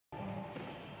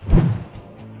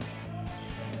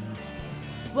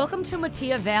Welcome to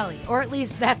Metea Valley, or at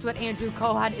least that's what Andrew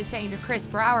Kohut is saying to Chris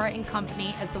Brower and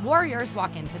company as the Warriors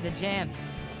walk into the gym.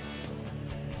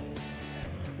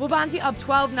 Waubonsie up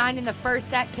 12-9 in the first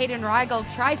set. Caden Rigel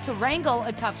tries to wrangle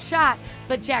a tough shot,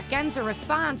 but Jack Genzer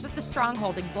responds with the strong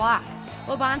holding block.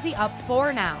 Waubonsie up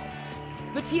 4 now.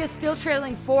 Metea still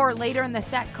trailing 4 later in the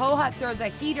set. Kohut throws a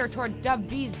heater towards Dub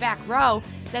V's back row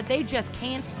that they just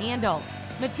can't handle.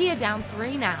 Metea down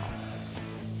 3 now.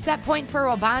 Set point for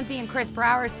Waubonsie, and Chris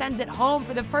Brower sends it home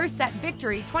for the first set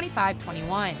victory,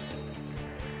 25-21.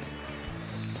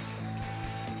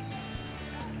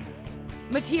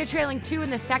 Metea trailing 2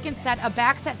 in the second set. A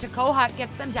back set to Kohut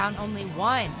gets them down only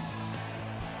 1.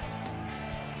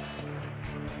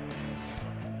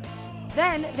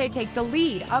 Then they take the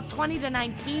lead, up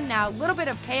 20-19 now. A little bit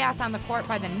of chaos on the court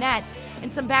by the net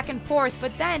and some back and forth,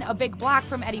 but then a big block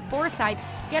from Eddie Forsythe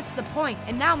gets the point,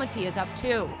 and now Metea's up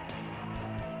 2.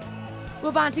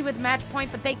 Waubonsie with match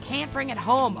point, but they can't bring it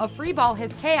home. A free ball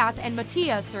has chaos, and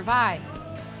Metea survives.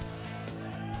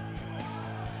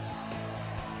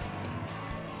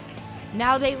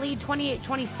 Now they lead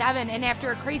 28-27, and after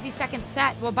a crazy second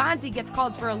set, Waubonsie gets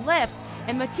called for a lift,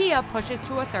 and Metea pushes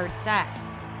to a third set.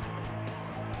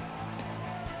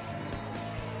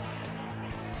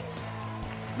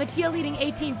 Metea leading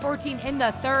 18-14 in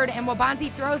the third, and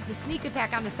Waubonsie throws the sneak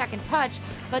attack on the second touch,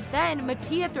 but then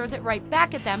Metea throws it right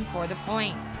back at them for the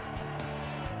point.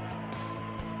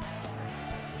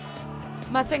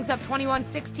 Mustangs up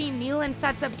 21-16. Nealon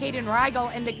sets up Caden Rigel,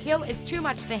 and the kill is too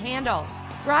much to handle.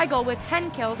 Rigel with 10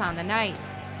 kills on the night.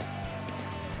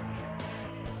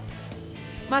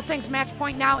 Mustangs match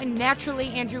point now, and naturally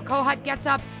Andrew Kohut gets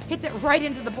up, hits it right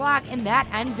into the block, and that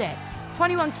ends it.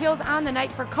 21 kills on the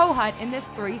night for Kohut in this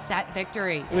 3-set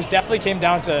victory. It definitely came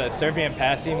down to serving and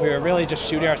passing. We were really just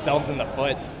shooting ourselves in the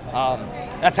foot.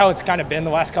 That's how it's kind of been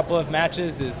the last couple of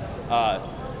matches, is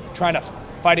trying to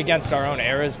fight against our own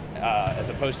errors as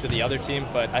opposed to the other team.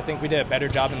 But I think we did a better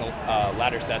job in the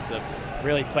latter sets of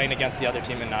really playing against the other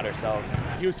team and not ourselves.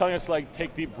 He was telling us to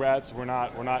take deep breaths.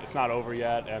 It's not over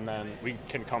yet, and then we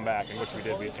can come back, and which we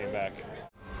did. We came back.